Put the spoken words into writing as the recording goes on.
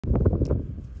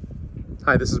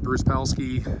Hi, this is Bruce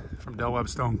Pelski from Webb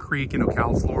Stone Creek in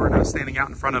Ocala, Florida, standing out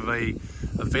in front of a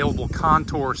available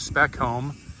contour spec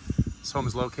home. This home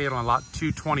is located on lot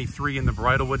 223 in the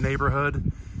Bridlewood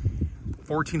neighborhood.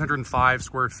 1,405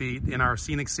 square feet in our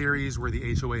scenic series where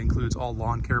the HOA includes all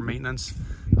lawn care maintenance.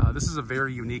 This is a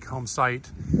very unique home site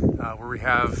where we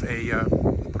have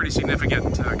a pretty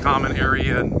significant common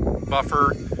area and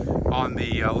buffer on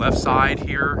the left side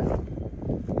here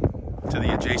to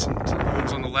the adjacent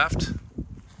homes on the left.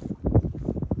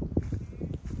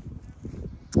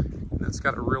 And it's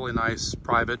got a really nice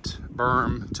private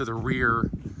berm to the rear.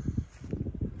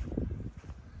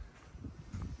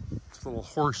 It's a little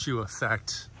horseshoe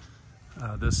effect.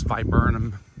 This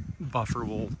viburnum buffer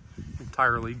will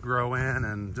entirely grow in,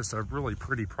 and just a really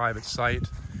pretty private site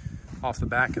off the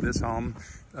back of this home.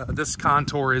 This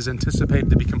contour is anticipated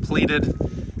to be completed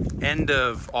end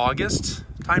of August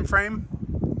timeframe.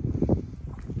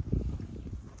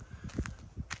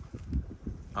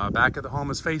 Back of the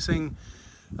home is facing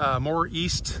more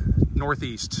east,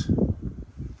 northeast.